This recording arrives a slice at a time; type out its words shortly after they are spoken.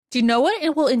Do you know what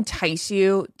it will entice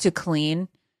you to clean?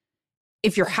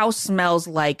 If your house smells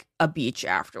like a beach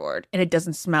afterward and it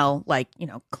doesn't smell like,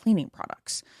 cleaning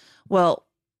products. Well,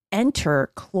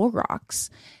 enter Clorox.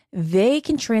 They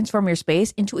can transform your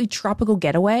space into a tropical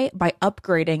getaway by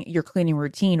upgrading your cleaning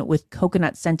routine with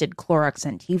coconut-scented Clorox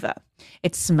Scentiva.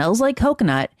 It smells like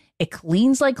coconut, it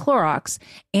cleans like Clorox,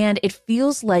 and it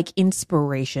feels like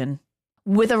inspiration.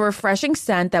 With a refreshing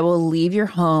scent that will leave your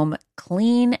home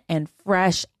clean and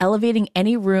fresh, elevating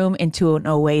any room into an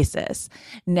oasis.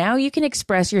 Now you can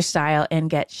express your style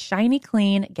and get shiny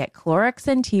clean. Get Clorox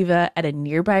Scentiva at a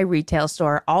nearby retail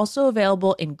store, also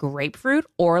available in grapefruit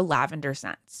or lavender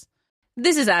scents.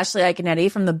 This is Ashley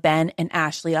Iconetti from the Ben and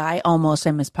Ashley I Almost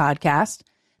Famous podcast.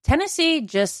 Tennessee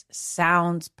just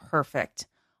sounds perfect,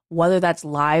 whether that's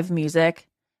live music,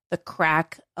 the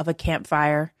crack of a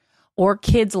campfire, or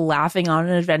kids laughing on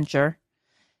an adventure.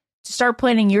 To start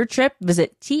planning your trip,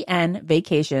 visit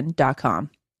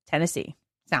tnvacation.com. Tennessee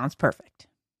sounds perfect.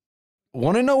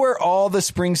 Want to know where all the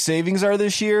spring savings are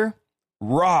this year?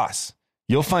 Ross.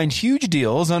 You'll find huge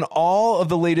deals on all of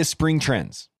the latest spring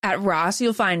trends. At Ross,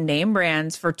 you'll find name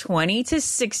brands for 20 to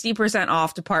 60%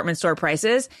 off department store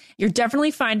prices. You're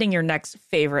definitely finding your next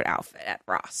favorite outfit at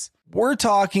Ross. We're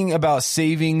talking about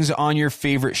savings on your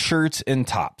favorite shirts and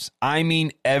tops. I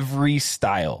mean, every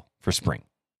style for spring.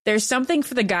 There's something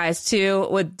for the guys, too,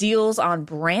 with deals on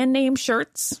brand name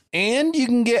shirts. And you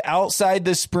can get outside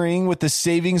this spring with the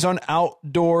savings on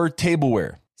outdoor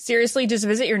tableware. Seriously, just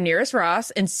visit your nearest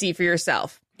Ross and see for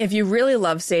yourself. If you really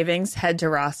love savings, head to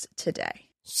Ross today.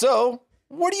 So,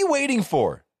 what are you waiting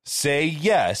for? Say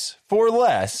yes for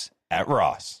less at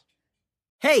Ross.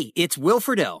 Hey, it's Will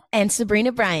Friedle. And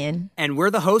Sabrina Bryan. And we're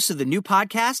the hosts of the new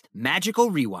podcast, Magical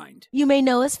Rewind. You may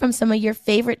know us from some of your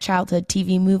favorite childhood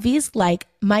TV movies like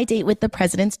My Date with the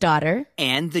President's Daughter.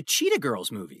 And the Cheetah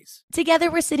Girls movies. Together,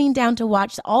 we're sitting down to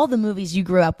watch all the movies you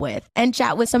grew up with and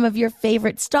chat with some of your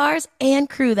favorite stars and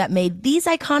crew that made these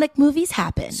iconic movies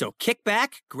happen. So kick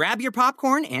back, grab your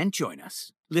popcorn, and join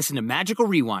us. Listen to Magical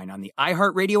Rewind on the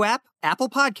iHeartRadio app, Apple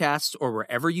Podcasts, or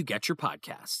wherever you get your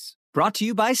podcasts. Brought to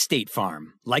you by State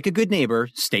Farm. Like a good neighbor,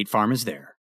 State Farm is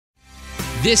there.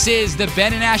 This is the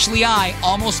Ben and Ashley I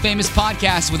Almost Famous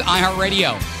podcast with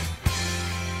iHeartRadio.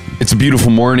 It's a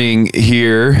beautiful morning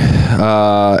here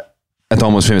at the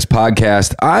Almost Famous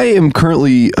podcast. I am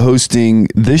currently hosting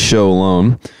this show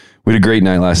alone. We had a great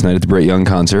night last night at the Brett Young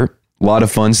concert. A lot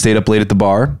of fun. Stayed up late at the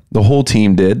bar. The whole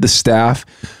team did. The staff,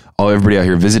 everybody out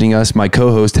here visiting us. My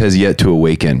co-host has yet to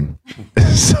awaken.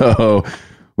 So...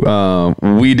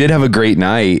 we did have a great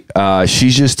night.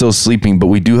 She's just still sleeping, but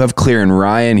we do have Clare and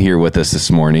Ryan here with us this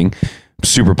morning.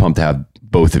 Super pumped to have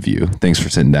both of you. Thanks for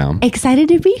sitting down. Excited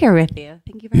to be here with you.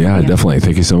 Thank you for having me. Definitely.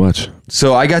 Thank you so much.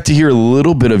 So I got to hear a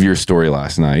little bit of your story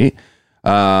last night.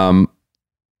 I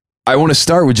want to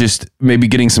start with just maybe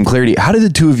getting some clarity. How did the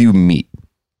two of you meet?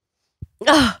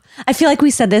 Oh, I feel like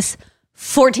we said this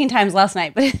 14 times last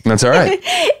night, but That's all right.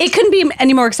 It couldn't be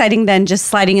any more exciting than just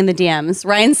sliding in the DMs.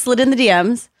 Ryan slid in the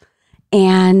DMs,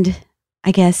 and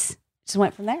I guess just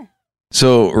went from there.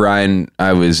 So Ryan,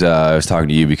 I was talking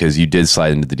to you because you did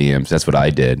slide into the DMs. That's what I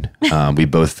did. We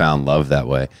both found love that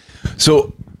way.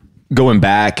 So going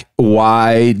back,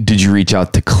 why did you reach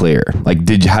out to Clare?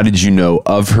 How did you know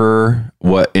of her?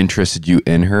 What interested you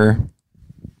in her?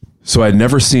 So I'd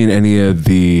never seen any of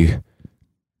the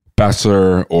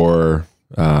Bachelor or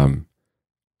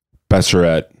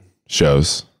Bachelorette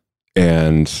shows,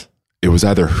 and it was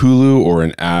either Hulu or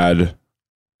an ad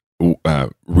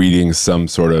reading some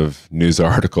sort of news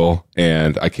article,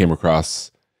 and I came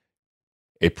across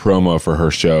a promo for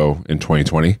her show in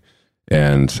 2020,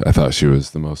 and I thought she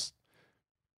was the most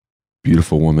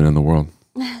beautiful woman in the world.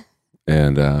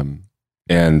 and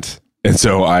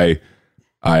so I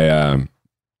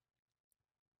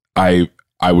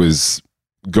was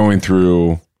going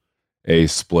through a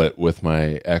split with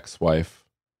my ex-wife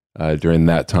during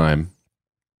that time,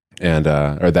 and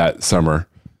or that summer,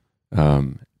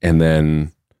 and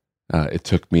then it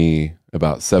took me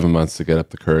about 7 months to get up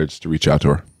the courage to reach out to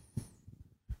her.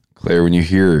 Clare, when you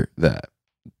hear that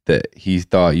he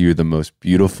thought you were the most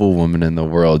beautiful woman in the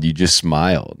world, you just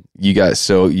smiled. You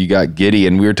got giddy,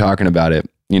 and we were talking about it.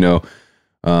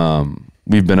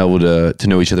 We've been able to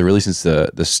know each other really since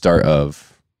the start of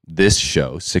this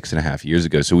show 6.5 years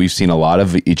ago. So we've seen a lot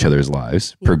of each other's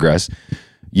lives progress.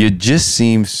 You just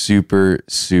seem super,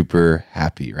 super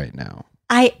happy right now.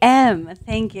 I am.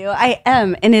 Thank you. I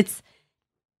am. And that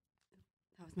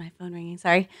was my phone ringing.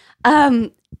 Sorry.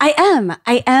 I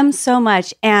am so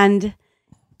much. And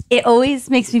it always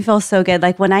makes me feel so good.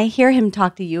 Like when I hear him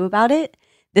talk to you about it,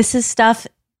 this is stuff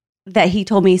that he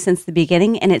told me since the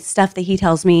beginning, and it's stuff that he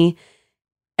tells me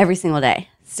every single day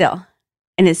still.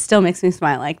 And it still makes me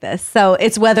smile like this. So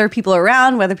it's whether people are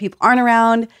around, whether people aren't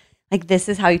around, like this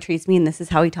is how he treats me and this is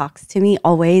how he talks to me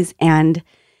always. And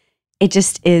it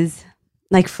just is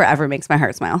like forever makes my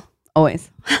heart smile.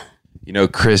 Always. You know,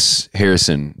 Chris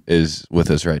Harrison is with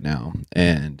us right now.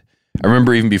 And I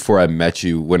remember even before I met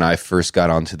you, when I first got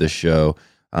onto the show,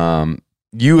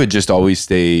 you had just always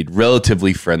stayed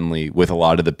relatively friendly with a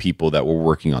lot of the people that were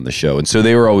working on the show. And so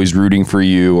they were always rooting for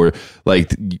you, or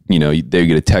like, you know, they would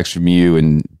get a text from you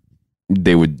and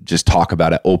they would just talk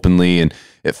about it openly. And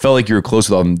it felt like you were close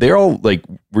with them. They're all like,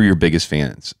 were your biggest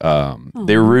fans.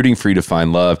 They were rooting for you to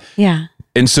find love. Yeah.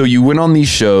 And so you went on these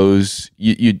shows,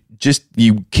 you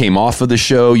came off of the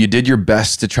show, you did your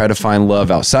best to try to find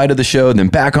love outside of the show, and then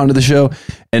back onto the show.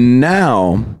 And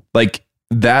now, like,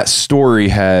 that story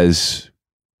has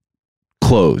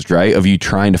closed, right? Of you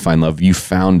trying to find love. You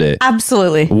found it.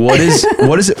 Absolutely. What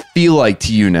does it feel like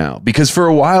to you now? Because for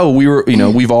a while we were, you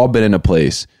know, we've all been in a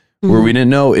place where we didn't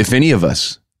know if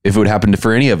it would happen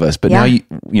for any of us. But now you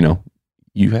know,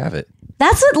 you have it.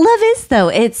 That's what love is, though.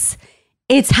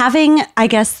 It's having, I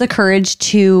guess, the courage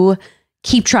to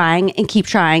keep trying and keep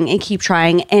trying and keep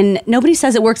trying. And nobody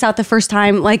says it works out the first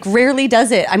time. Like, rarely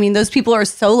does it. I mean, those people are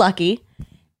so lucky.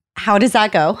 How does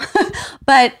that go?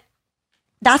 But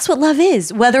that's what love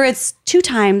is, whether it's 2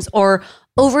 times or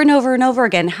over and over and over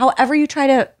again. However you try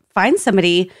to find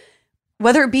somebody,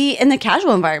 whether it be in the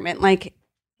casual environment, like,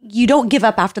 you don't give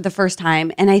up after the first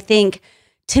time. And I think,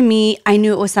 to me, I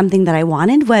knew it was something that I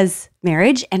wanted was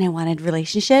marriage, and I wanted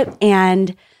relationship,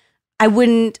 and I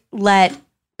wouldn't let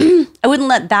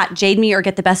that jade me or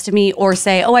get the best of me or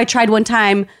say, oh, I tried one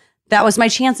time. That was my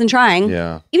chance in trying.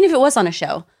 Yeah. Even if it was on a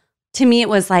show. To me, it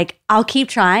was like, I'll keep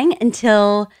trying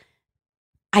until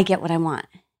I get what I want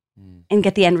and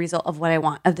get the end result of what I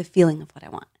want, of the feeling of what I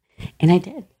want. And I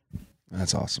did.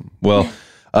 That's awesome. Well,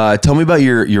 tell me about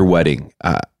your wedding.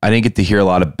 I didn't get to hear a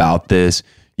lot about this.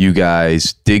 You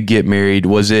guys did get married.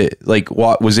 Was it like,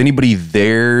 was anybody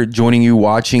there joining you,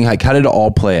 watching? Like, how did it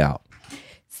all play out?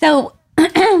 So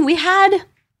we had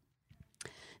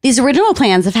these original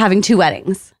plans of having 2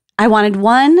 weddings. I wanted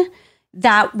one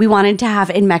that we wanted to have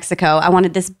in Mexico. I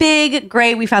wanted this big,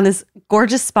 great, we found this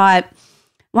gorgeous spot,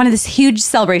 wanted this huge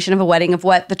celebration of a wedding, of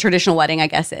what the traditional wedding, I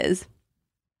guess, is.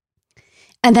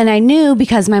 And then I knew,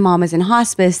 because my mom is in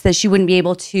hospice, that she wouldn't be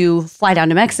able to fly down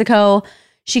to Mexico.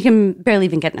 She can barely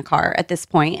even get in a car at this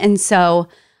point. And so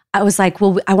I was like,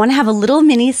 well, I want to have a little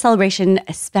mini celebration,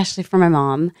 especially for my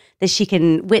mom, that she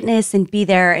can witness and be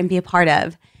there and be a part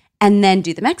of, and then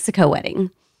do the Mexico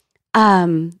wedding.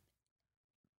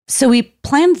 So we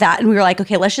planned that, and we were like,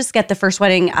 okay, let's just get the first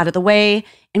wedding out of the way.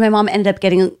 And my mom ended up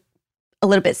getting a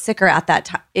little bit sicker at that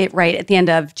time, right at the end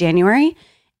of January.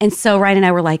 And so Ryan and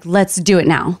I were like, let's do it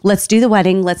now. Let's do the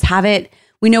wedding. Let's have it.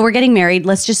 We know we're getting married.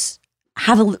 Let's just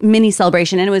have a mini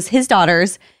celebration. And it was his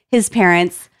daughters, his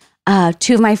parents,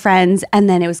 2 of my friends, and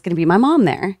then it was going to be my mom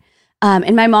there.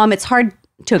 And my mom, it's hard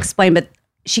to explain, but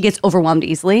she gets overwhelmed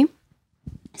easily.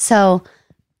 So,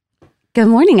 good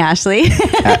morning, Ashley.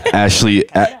 Ashley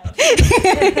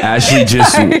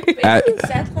just...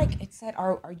 It said,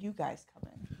 are you guys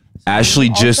coming? So Ashley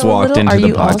just walked into the podcast. Are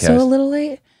you also a little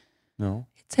late? No.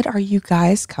 It said, are you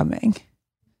guys coming?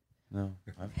 No.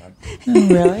 Oh,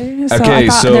 really? So Okay, I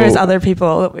thought so- there was other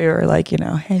people that we were like, you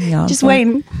know, hanging on. Just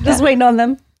waiting on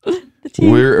them.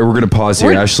 We're going to pause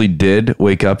here. Ashley did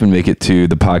wake up and make it to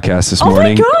the podcast this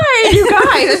morning. Oh my God, you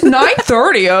guys, it's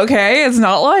 9:30, okay? It's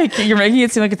not like you're making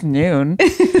it seem like it's noon.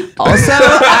 Also,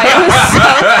 what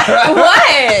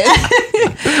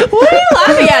are you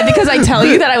laughing at? Because I tell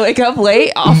you that I wake up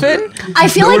late often? I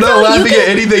feel We're like not laughing at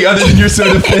anything other than you're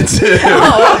so defensive.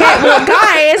 Oh, okay. Well,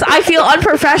 guys, I feel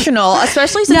unprofessional,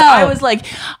 especially since I was like,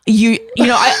 you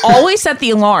know, I always set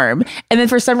the alarm, and then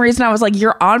for some reason I was like,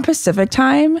 you're on Pacific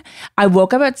time. I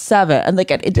woke up at 7, and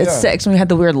like at 6 when we had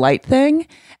the weird light thing.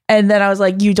 And then I was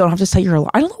like, you don't have to set your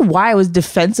alarm. I don't know why I was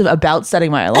defensive about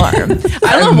setting my alarm.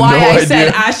 I don't know why I said,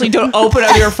 Ashley, don't open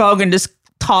up your phone and just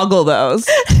toggle those.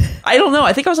 I don't know.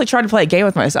 I think I was like trying to play a game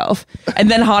with myself.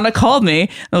 And then Hannah called me.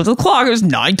 And it was the clock. It was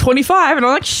 9:25. And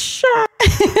I'm like, shit.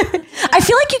 I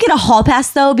feel like you get a hall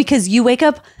pass, though, because you wake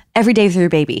up every day with your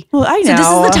baby. Well, I know. So this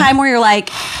is the time where you're like,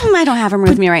 I don't have him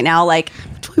with me right now. Like,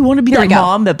 do we want to be that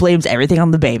mom that blames everything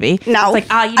on the baby? No. It's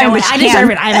like, you know what? I deserve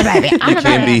it. I'm a baby. You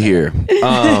can't be here.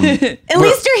 At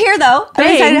least you're here, though.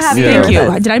 I'm excited to have you. Thank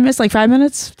you. Did I miss like 5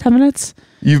 minutes? 10 minutes?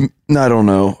 I don't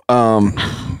know.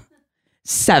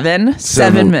 7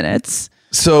 minutes.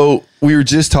 So we were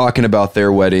just talking about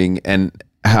their wedding, and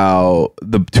how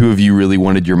the two of you really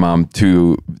wanted your mom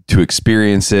to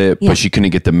experience it, but she couldn't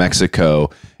get to Mexico.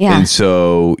 Yeah. And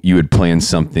so you had planned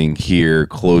something here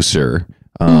closer.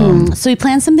 So we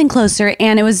planned something closer,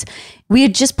 and we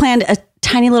had just planned a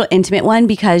tiny little intimate one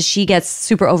because she gets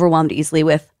super overwhelmed easily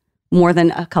with more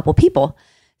than a couple people.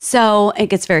 So it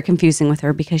gets very confusing with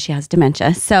her because she has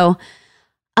dementia. So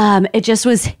it just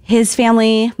was his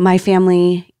family, my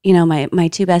family, my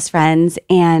two best friends.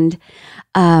 And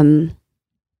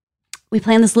we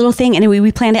planned this little thing, and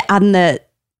we planned it out in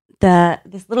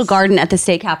this little garden at the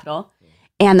state capitol.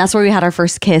 And that's where we had our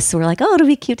first kiss. So we're like, oh, it'll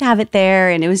be cute to have it there.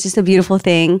 And it was just a beautiful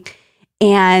thing.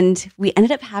 And we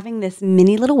ended up having this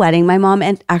mini little wedding. My mom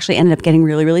actually ended up getting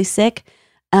really, really sick.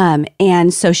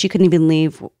 And so she couldn't even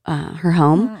leave her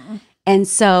home. And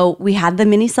so we had the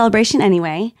mini celebration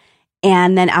anyway.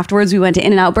 And then afterwards we went to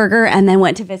In-N-Out Burger and then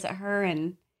went to visit her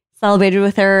and celebrated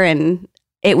with her. And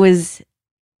it was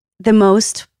the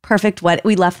most perfect wedding.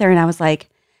 We left there and I was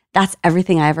like, that's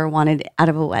everything I ever wanted out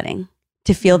of a wedding.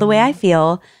 To feel the way I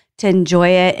feel, to enjoy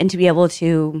it, and to be able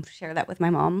to share that with my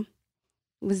mom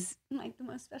was like the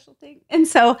most special thing. And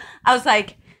so I was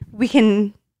like, we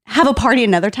can have a party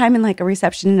another time and like a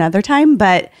reception another time,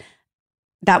 but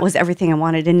that was everything I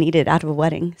wanted and needed out of a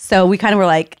wedding. So we kind of were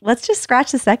like, let's just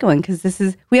scratch the second one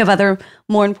because we have other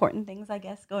more important things, I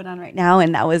guess, going on right now.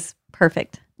 And that was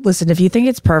perfect. Listen, if you think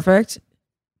it's perfect,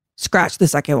 scratch the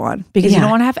second one because you don't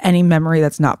want to have any memory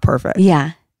that's not perfect.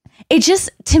 Yeah. It just,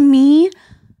 to me,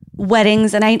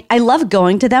 weddings, and I love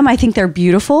going to them. I think they're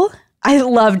beautiful. I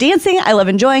love dancing. I love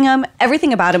enjoying them.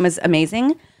 Everything about them is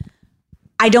amazing.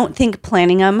 I don't think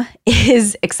planning them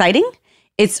is exciting.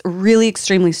 It's really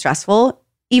extremely stressful.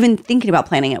 Even thinking about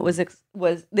planning it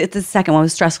the second one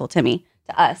was stressful to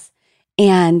us.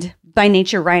 And by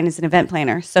nature, Ryan is an event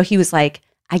planner. So he was like,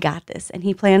 I got this. And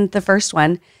he planned the first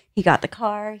one. He got the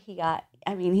car. He got,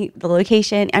 the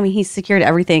location. He secured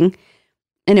everything.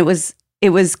 And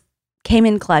it came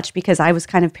in clutch because I was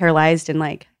kind of paralyzed and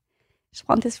like, just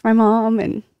want this for my mom.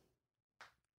 And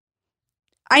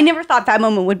I never thought that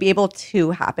moment would be able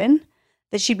to happen,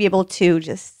 that she'd be able to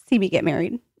just see me get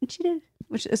married. And she did,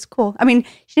 which is cool.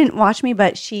 She didn't watch me,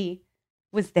 but she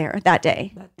was there that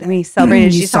day. And we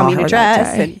celebrated. She saw me in a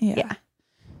dress. And yeah.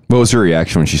 What was her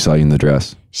reaction when she saw you in the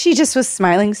dress? She just was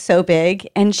smiling so big.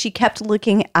 And she kept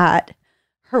looking at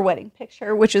her wedding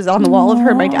picture, which was on the wall of her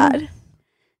and my dad.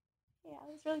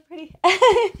 Really pretty.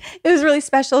 It was really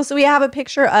special. So we have a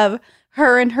picture of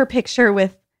her and her picture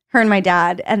with her and my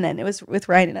dad, and then it was with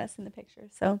Ryan and us in the picture.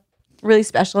 So really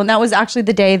special. And that was actually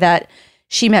the day that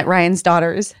she met Ryan's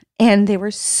daughters, and they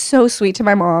were so sweet to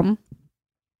my mom.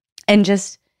 And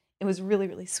just, it was really,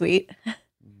 really sweet.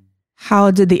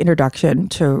 How did the introduction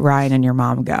to Ryan and your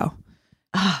mom go?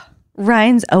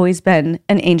 Ryan's always been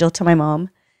an angel to my mom.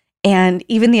 And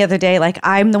even the other day, like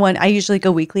I'm the one, I usually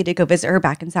go weekly to go visit her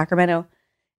back in Sacramento.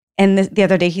 And the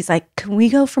other day he's like, can we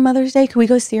go for Mother's Day? Can we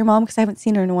go see your mom? Because I haven't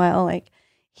seen her in a while. Like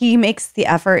he makes the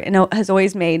effort and has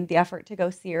always made the effort to go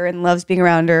see her and loves being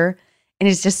around her. And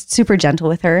is just super gentle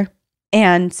with her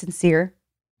and sincere.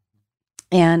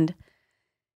 And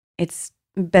it's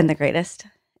been the greatest.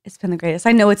 It's been the greatest.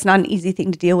 I know it's not an easy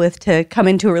thing to deal with, to come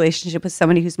into a relationship with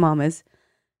somebody whose mom is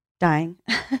dying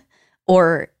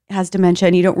or has dementia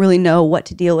and you don't really know what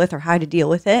to deal with or how to deal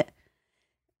with it.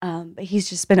 But he's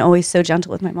just been always so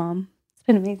gentle with my mom. It's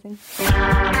been amazing.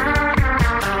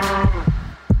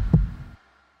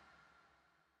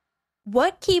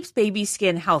 What keeps baby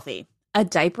skin healthy? A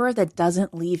diaper that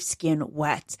doesn't leave skin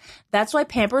wet. That's why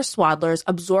Pampers Swaddlers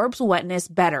absorbs wetness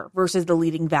better versus the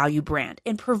leading value brand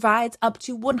and provides up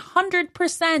to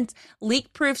 100%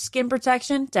 leak-proof skin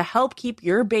protection to help keep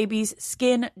your baby's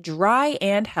skin dry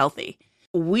and healthy.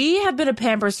 We have been a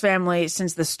Pampers family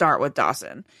since the start with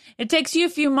Dawson. It takes you a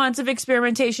few months of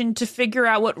experimentation to figure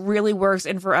out what really works,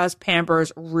 and for us,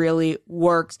 Pampers really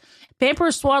works.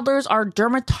 Pampers Swaddlers are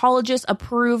dermatologist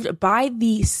approved by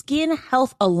the Skin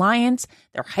Health Alliance.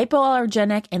 They're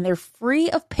hypoallergenic and they're free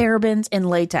of parabens and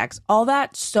latex. All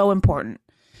that so important.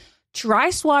 Try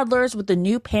Swaddlers with the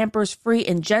new Pampers Free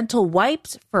and Gentle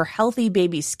wipes for healthy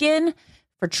baby skin.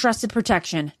 For trusted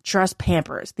protection, trust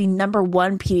Pampers, the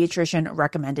 #1 pediatrician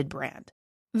recommended brand.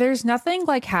 There's nothing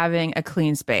like having a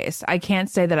clean space. I can't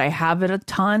say that I have it a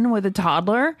ton with a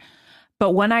toddler,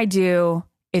 but when I do,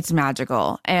 it's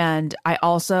magical. And I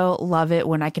also love it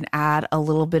when I can add a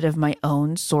little bit of my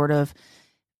own sort of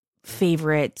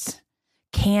favorite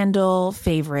candle,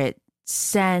 favorite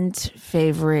scent,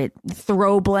 favorite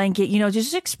throw blanket,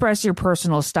 just express your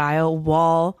personal style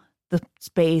while the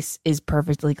space is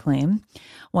perfectly clean.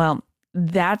 Well,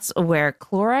 that's where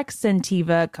Clorox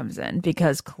Scentiva comes in,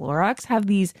 because Clorox have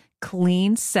these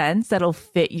clean scents that'll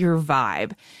fit your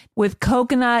vibe. With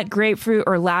coconut, grapefruit,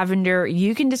 or lavender,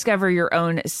 you can discover your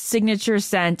own signature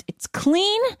scent. It's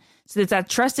clean, so it's that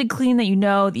trusted clean that you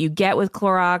know that you get with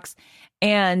Clorox,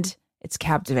 and it's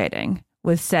captivating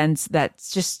with scents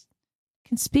that's just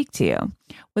can speak to you.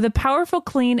 With a powerful,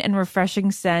 clean, and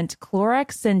refreshing scent,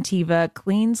 Clorox Scentiva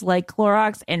cleans like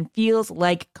Clorox and feels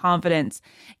like confidence.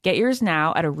 Get yours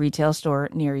now at a retail store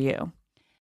near you.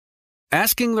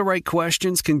 Asking the right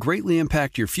questions can greatly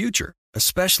impact your future,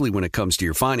 especially when it comes to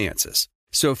your finances.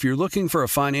 So if you're looking for a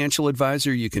financial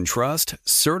advisor you can trust,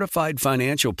 certified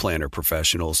financial planner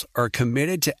professionals are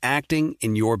committed to acting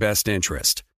in your best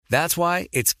interest. That's why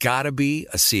it's got to be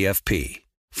a CFP.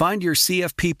 Find your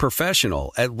CFP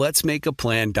professional at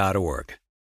letsmakeaplan.org.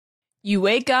 You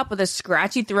wake up with a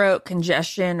scratchy throat,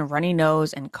 congestion, runny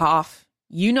nose, and cough.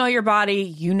 You know your body.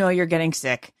 You know you're getting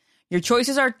sick. Your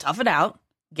choices are tough it out,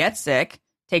 get sick,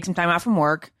 take some time out from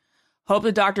work, hope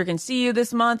the doctor can see you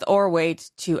this month, or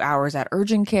wait 2 hours at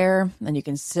urgent care. Then you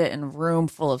can sit in a room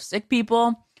full of sick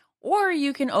people. Or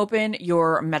you can open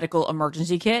your medical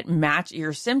emergency kit, match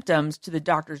your symptoms to the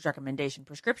doctor's recommendation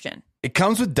prescription. It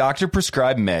comes with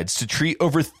doctor-prescribed meds to treat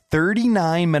over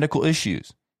 39 medical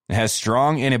issues. It has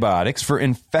strong antibiotics for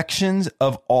infections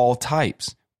of all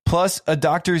types, plus a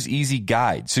doctor's easy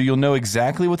guide, so you'll know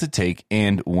exactly what to take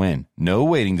and when. No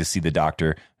waiting to see the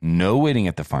doctor, no waiting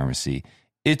at the pharmacy.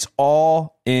 It's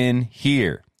all in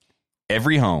here.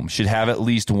 Every home should have at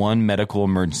least one medical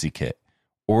emergency kit.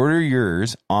 Order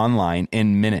yours online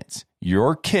in minutes.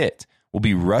 Your kit will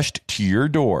be rushed to your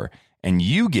door, and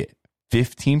you get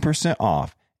 15%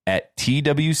 off at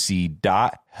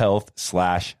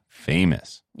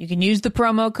twc.health/famous. You can use the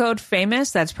promo code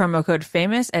FAMOUS. That's promo code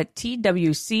FAMOUS at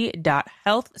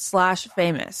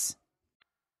twc.health/famous.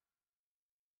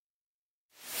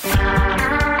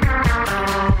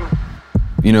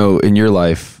 You know, in your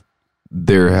life,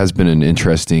 there has been an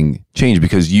interesting change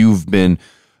because you've been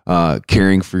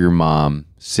caring for your mom,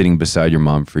 sitting beside your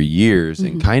mom for years,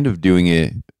 and kind of doing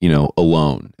it, you know,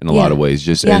 alone in a lot of ways,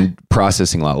 just and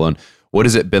processing a lot alone. What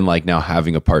has it been like now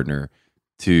having a partner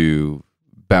to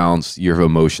bounce your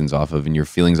emotions off of and your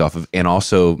feelings off of, and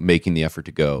also making the effort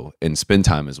to go and spend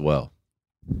time as well?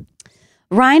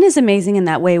 Ryan is amazing in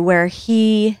that way where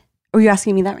were you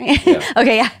asking me that, right? Yeah.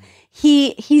 Okay, yeah.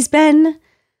 He's been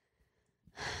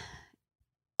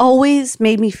always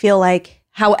made me feel like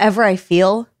however I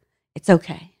feel, it's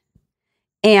okay.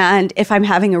 And if I'm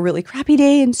having a really crappy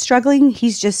day and struggling,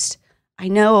 he's just, I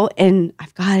know, and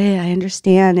I've got it, I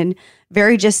understand, and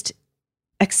very just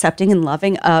accepting and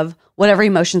loving of whatever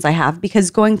emotions I have,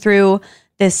 because going through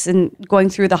this and going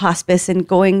through the hospice and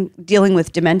dealing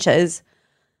with dementia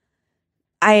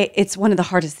it's one of the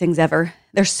hardest things ever.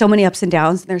 There's so many ups and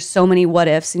downs, and there's so many what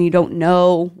ifs, and you don't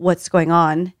know what's going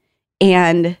on.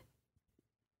 And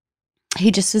he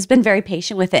just has been very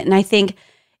patient with it. And I think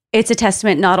it's a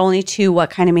testament not only to what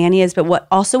kind of man he is, but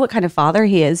what kind of father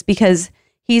he is, because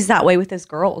he's that way with his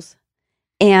girls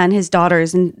and his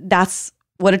daughters. And that's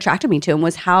what attracted me to him,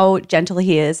 was how gentle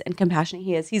he is and compassionate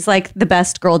he is. He's like the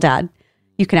best girl dad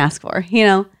you can ask for, you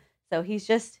know? So he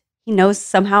knows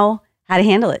somehow how to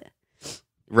handle it.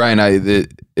 Ryan,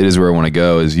 it is where I want to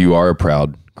go, is you are a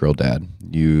proud girl dad.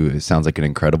 It sounds like an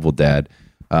incredible dad.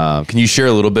 Can you share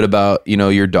a little bit about, you know,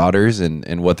 your daughters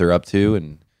and what they're up to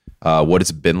and what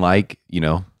it's been like, you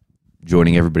know,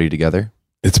 joining everybody together?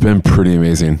 It's been pretty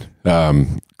amazing.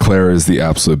 Clare is the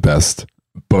absolute best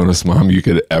bonus mom you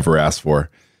could ever ask for.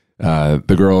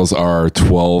 The girls are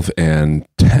 12 and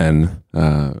 10.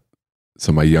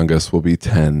 So my youngest will be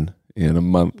 10 in a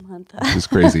month. Which is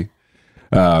crazy.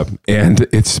 And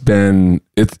it's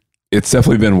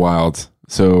definitely been wild.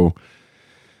 So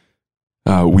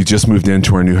we just moved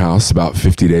into our new house about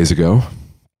 50 days ago,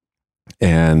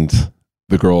 and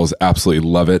the girls absolutely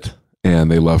love it, and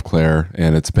they love Clare.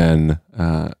 And it's been,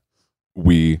 so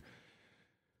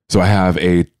I have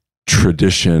a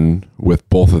tradition with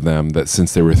both of them that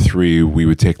since they were 3, we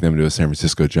would take them to a San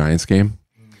Francisco Giants game.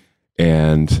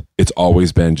 And it's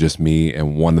always been just me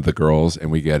and one of the girls,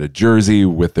 and we get a jersey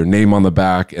with their name on the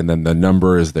back, and then the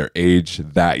number is their age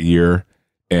that year.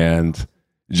 And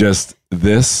this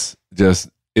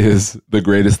is the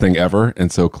greatest thing ever.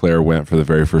 And so Clare went for the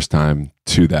very first time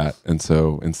to that. And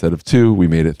so instead of 2, we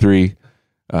made it 3.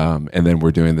 And then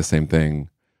we're doing the same thing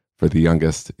for the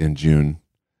youngest in June.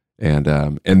 And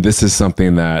this is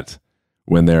something that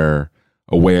when they're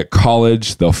away at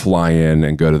college, they'll fly in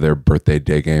and go to their birthday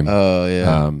day game. Oh,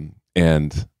 yeah.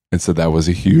 And And so that was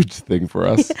a huge thing for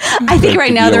us. I think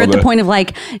right now they're at the point of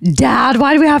like, Dad,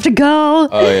 why do we have to go?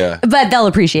 Oh, yeah. But they'll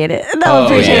appreciate it.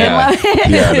 Oh, yeah.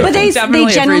 Yeah, but they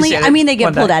definitely generally, appreciate it I mean, they get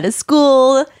one pulled day. out of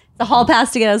school. The hall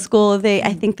pass to get out of school.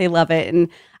 I think they love it. And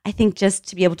I think just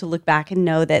to be able to look back and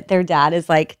know that their dad is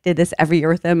like, did this every year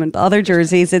with them and all their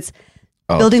jerseys. It's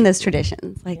building those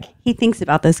traditions. Like he thinks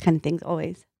about those kind of things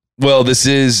always. Well, this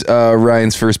is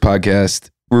Ryan's first podcast.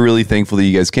 We're really thankful that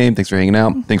you guys came. Thanks for hanging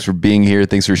out. Thanks for being here.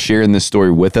 Thanks for sharing this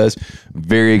story with us.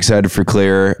 Very excited for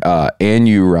Claire and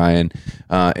you, Ryan.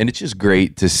 And it's just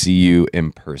great to see you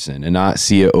in person and not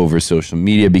see it over social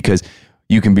media, because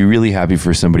you can be really happy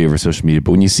for somebody over social media,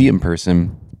 but when you see it in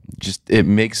person, just it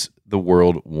makes the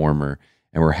world warmer.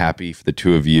 And we're happy for the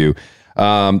two of you.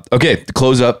 Okay, to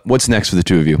close up, what's next for the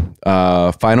two of you?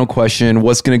 Final question.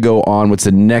 What's going to go on? What's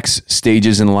the next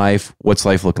stages in life? What's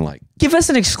life looking like? Give us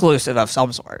an exclusive of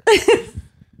some sort.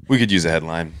 We could use a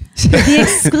headline. The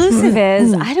exclusive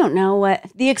is, I don't know what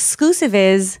the exclusive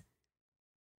is.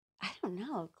 I don't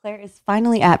know. Claire is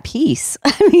finally at peace.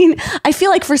 I mean, I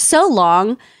feel like for so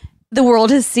long, the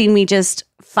world has seen me just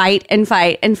fight and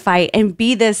fight and fight and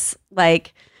be this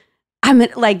like, I'm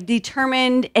like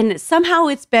determined. And somehow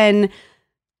it's been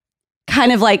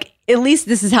kind of like, at least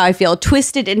this is how I feel,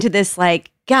 twisted into this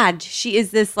like, God, she is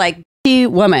this like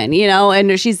woman, you know,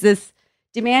 and she's this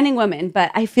demanding woman.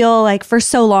 But I feel like for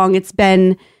so long, it's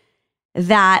been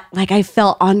that like I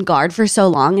felt on guard for so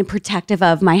long and protective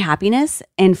of my happiness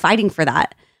and fighting for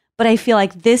that. But I feel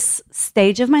like this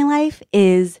stage of my life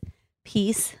is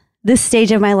peace. This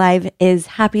stage of my life is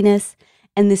happiness.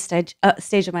 And this stage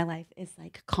of my life is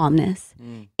like calmness.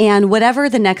 And whatever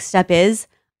the next step is,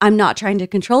 I'm not trying to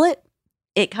control it.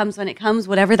 It comes when it comes,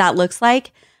 whatever that looks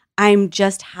like. I'm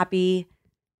just happy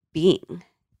being.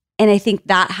 And I think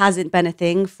that hasn't been a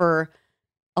thing for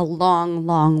a long,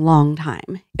 long, long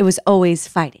time. It was always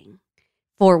fighting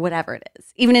for whatever it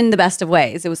is. Even in the best of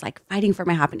ways, it was like fighting for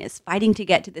my happiness, fighting to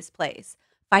get to this place,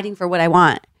 fighting for what I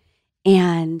want.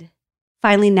 And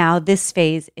finally now this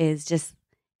phase is just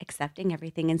accepting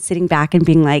everything and sitting back and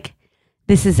being like,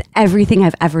 this is everything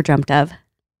I've ever dreamt of.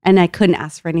 And I couldn't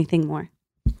ask for anything more.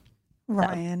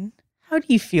 Ryan, how do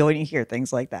you feel when you hear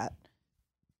things like that?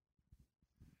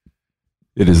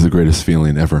 It is the greatest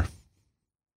feeling ever.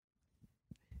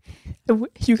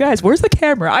 You guys, where's the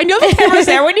camera? I know the camera's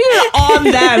there. We need it on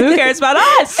them. Who cares about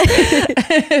us?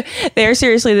 They're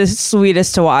seriously the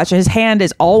sweetest to watch. His hand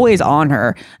is always on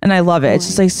her, and I love it. It's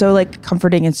just like so like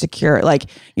comforting and secure. Like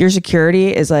your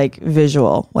security is like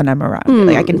visual when I'm around you.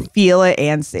 Like I can feel it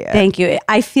and see it. Thank you.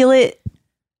 I feel it,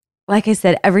 like I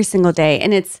said, every single day.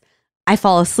 And I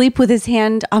fall asleep with his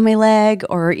hand on my leg,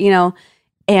 or, you know,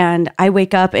 and I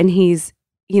wake up and he's,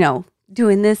 you know,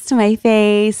 doing this to my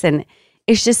face. And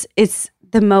it's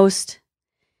the most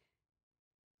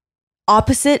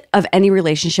opposite of any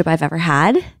relationship I've ever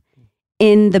had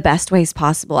in the best ways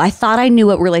possible. I thought I knew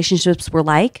what relationships were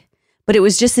like, but it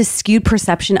was just this skewed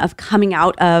perception of coming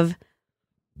out of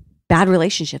bad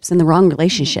relationships and the wrong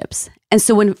relationships. And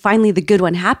so when finally the good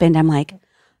one happened, I'm like,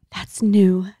 that's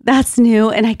new. That's new.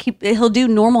 And he'll do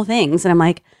normal things. And I'm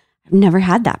like, I've never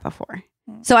had that before.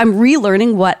 So I'm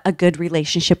relearning what a good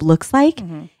relationship looks like.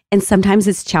 Mm-hmm. And sometimes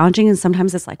it's challenging and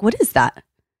sometimes it's like, what is that?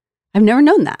 I've never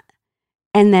known that.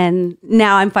 And then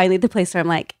now I'm finally at the place where I'm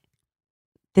like,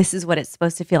 this is what it's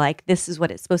supposed to feel like. This is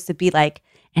what it's supposed to be like.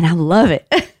 And I love it.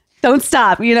 Don't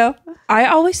stop, you know? I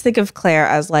always think of Claire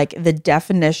as like the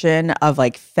definition of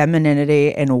like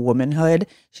femininity and womanhood.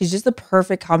 She's just the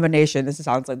perfect combination. This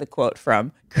sounds like the quote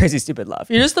from Crazy Stupid Love.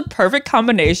 You're just the perfect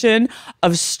combination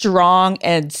of strong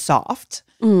and soft.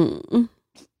 Do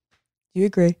you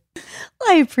agree?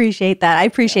 I appreciate that.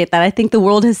 I think the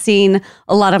world has seen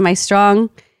a lot of my strong,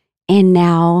 and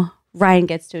now Ryan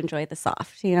gets to enjoy the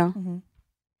soft, you know? Mm-hmm.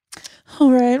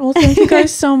 All right. Well, thank you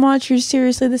guys so much. You're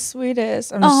seriously the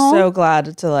sweetest. I'm so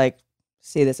glad to like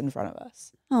see this in front of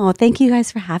us. Oh, thank you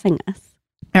guys for having us.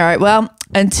 All right. Well,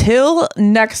 until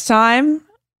next time,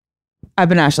 I've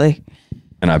been Ashley.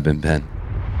 And I've been Ben.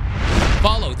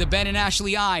 Follow the Ben and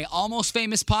Ashley I Almost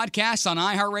Famous podcast on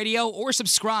iHeartRadio or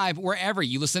subscribe wherever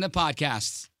you listen to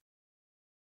podcasts.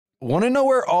 Want to know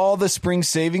where all the spring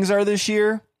savings are this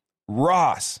year?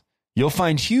 Ross. You'll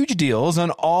find huge deals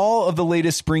on all of the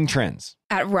latest spring trends.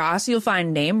 At Ross, you'll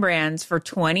find name brands for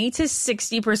 20 to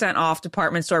 60% off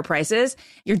department store prices.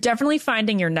 You're definitely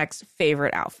finding your next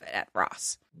favorite outfit at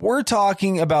Ross. We're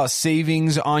talking about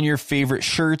savings on your favorite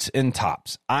shirts and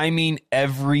tops. I mean,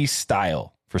 every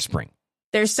style for spring.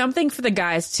 There's something for the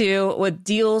guys, too, with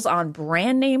deals on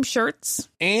brand name shirts.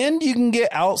 And you can get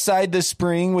outside this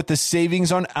spring with the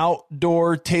savings on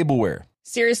outdoor tableware.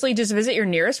 Seriously, just visit your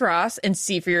nearest Ross and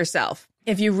see for yourself.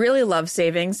 If you really love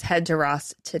savings, head to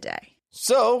Ross today.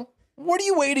 So, what are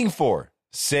you waiting for?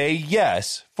 Say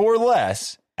yes for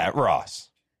less at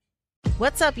Ross.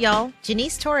 What's up, y'all?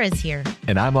 Janice Torres here.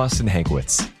 And I'm Austin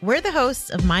Hankwitz. We're the hosts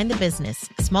of Mind the Business,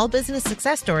 Small Business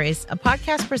Success Stories, a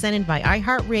podcast presented by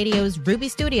iHeartRadio's Ruby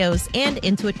Studios and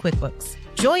Intuit QuickBooks.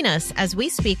 Join us as we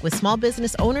speak with small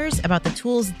business owners about the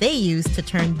tools they use to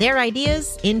turn their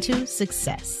ideas into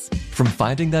success. From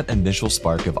finding that initial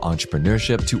spark of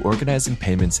entrepreneurship to organizing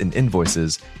payments and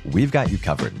invoices, we've got you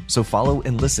covered. So follow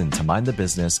and listen to Mind the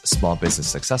Business, Small Business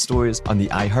Success Stories on the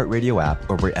iHeartRadio app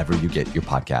or wherever you get your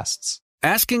podcasts.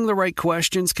 Asking the right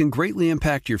questions can greatly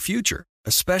impact your future,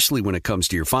 especially when it comes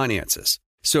to your finances.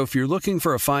 So if you're looking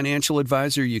for a financial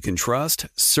advisor you can trust,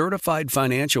 certified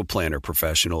financial planner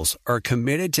professionals are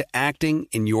committed to acting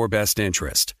in your best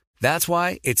interest. That's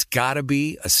why it's got to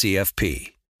be a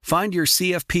CFP. Find your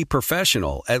CFP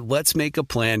professional at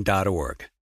letsmakeaplan.org.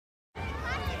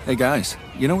 Hey guys,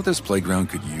 you know what this playground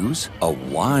could use? A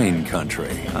wine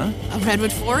country, huh? A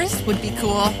redwood forest would be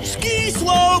cool. Ski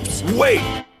slopes!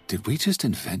 Wait! Did we just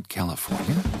invent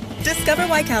California? Discover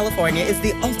why California is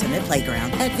the ultimate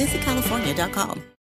playground at visitcalifornia.com.